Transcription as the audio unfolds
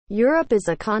Europe is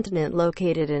a continent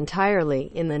located entirely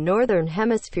in the northern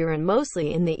hemisphere and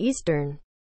mostly in the eastern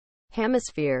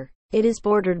hemisphere. It is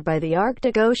bordered by the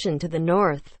Arctic Ocean to the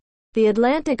north, the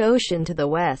Atlantic Ocean to the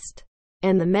west,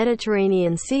 and the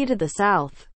Mediterranean Sea to the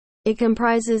south. It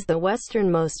comprises the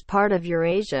westernmost part of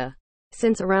Eurasia.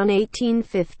 Since around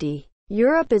 1850,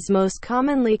 Europe is most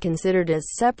commonly considered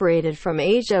as separated from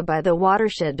Asia by the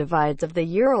watershed divides of the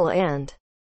Ural and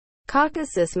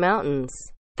Caucasus Mountains,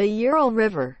 the Ural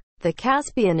River, the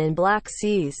Caspian and Black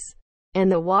Seas,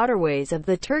 and the waterways of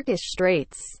the Turkish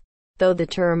Straits. Though the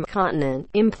term continent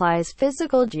implies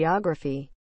physical geography,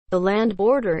 the land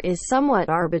border is somewhat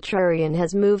arbitrary and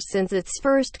has moved since its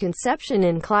first conception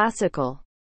in classical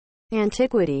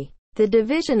antiquity. The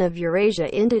division of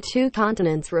Eurasia into two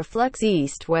continents reflects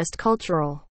east-west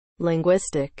cultural,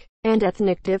 linguistic, and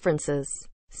ethnic differences,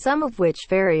 some of which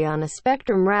vary on a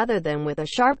spectrum rather than with a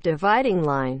sharp dividing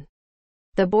line.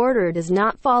 The border does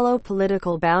not follow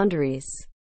political boundaries,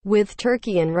 with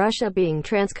Turkey and Russia being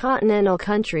transcontinental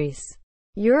countries.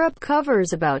 Europe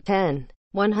covers about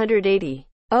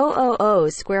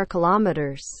 10,180,000 square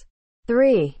kilometers,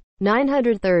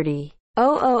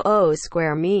 3,930,000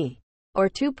 square mi, or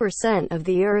 2% of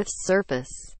the Earth's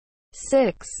surface,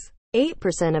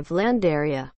 6.8% of land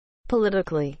area.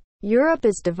 Politically, Europe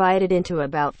is divided into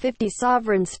about 50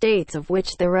 sovereign states, of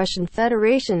which the Russian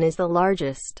Federation is the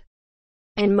largest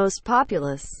and most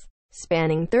populous,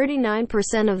 spanning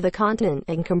 39% of the continent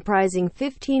and comprising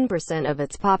 15% of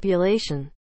its population.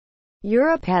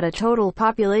 Europe had a total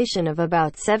population of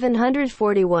about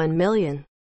 741 million,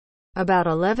 about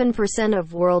 11%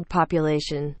 of world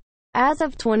population. As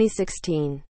of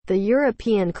 2016, the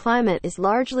European climate is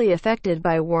largely affected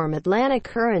by warm Atlantic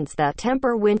currents that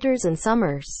temper winters and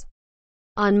summers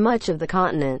on much of the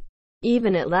continent,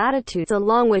 even at latitudes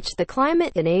along which the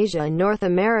climate in Asia and North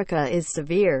America is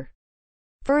severe.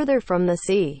 Further from the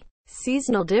sea,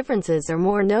 seasonal differences are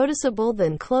more noticeable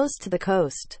than close to the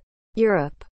coast.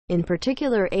 Europe, in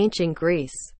particular ancient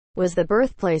Greece, was the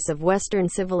birthplace of Western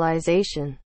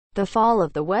civilization. The fall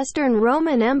of the Western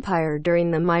Roman Empire during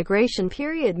the migration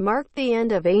period marked the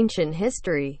end of ancient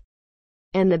history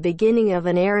and the beginning of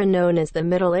an era known as the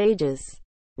Middle Ages.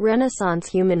 Renaissance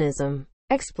humanism,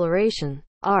 exploration,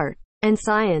 art, and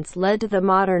science led to the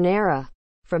modern era.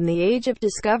 From the Age of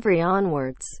Discovery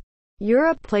onwards,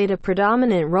 Europe played a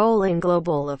predominant role in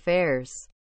global affairs.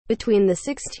 Between the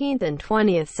 16th and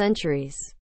 20th centuries,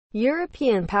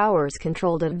 European powers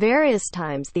controlled at various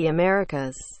times the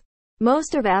Americas,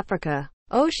 most of Africa,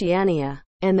 Oceania,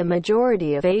 and the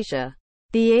majority of Asia.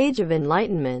 The Age of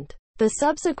Enlightenment, the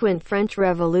subsequent French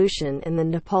Revolution, and the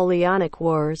Napoleonic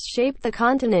Wars shaped the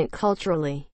continent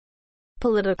culturally,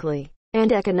 politically,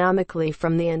 and economically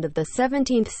from the end of the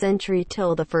 17th century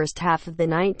till the first half of the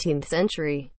 19th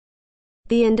century.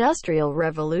 The Industrial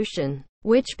Revolution,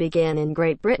 which began in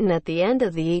Great Britain at the end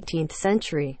of the 18th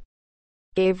century,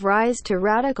 gave rise to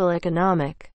radical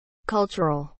economic,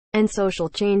 cultural, and social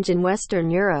change in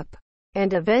Western Europe,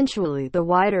 and eventually the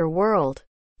wider world.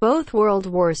 Both world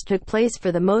wars took place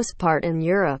for the most part in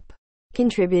Europe,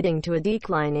 contributing to a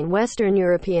decline in Western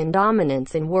European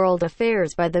dominance in world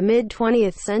affairs by the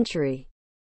mid-20th century,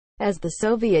 as the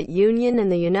Soviet Union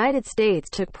and the United States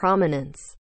took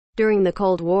prominence. During the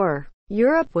Cold War,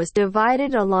 Europe was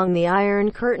divided along the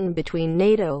Iron Curtain between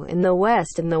NATO in the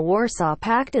West and the Warsaw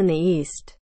Pact in the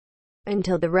East,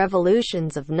 until the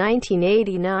revolutions of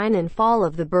 1989 and fall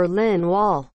of the Berlin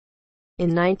Wall.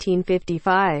 In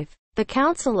 1955, the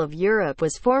Council of Europe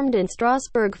was formed in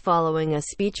Strasbourg following a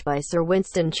speech by Sir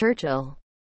Winston Churchill,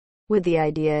 with the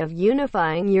idea of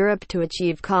unifying Europe to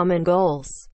achieve common goals.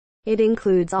 It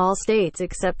includes all states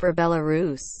except for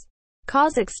Belarus,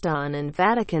 Kazakhstan and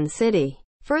Vatican City.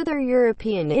 Further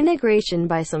European integration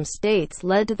by some states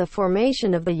led to the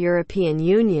formation of the European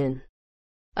Union,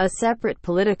 a separate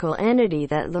political entity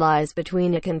that lies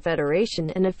between a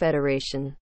confederation and a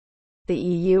federation. The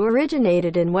EU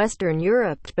originated in Western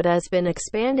Europe but has been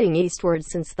expanding eastward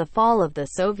since the fall of the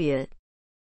Soviet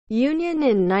Union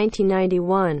in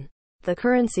 1991. The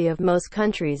currency of most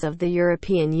countries of the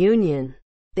European Union,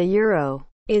 the euro,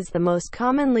 is the most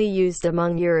commonly used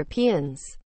among Europeans,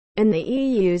 and the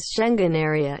EU's Schengen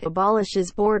area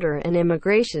abolishes border and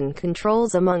immigration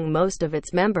controls among most of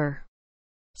its member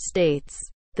states.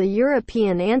 The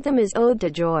European anthem is Ode to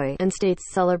Joy, and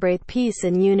states celebrate peace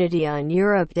and unity on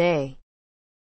Europe Day.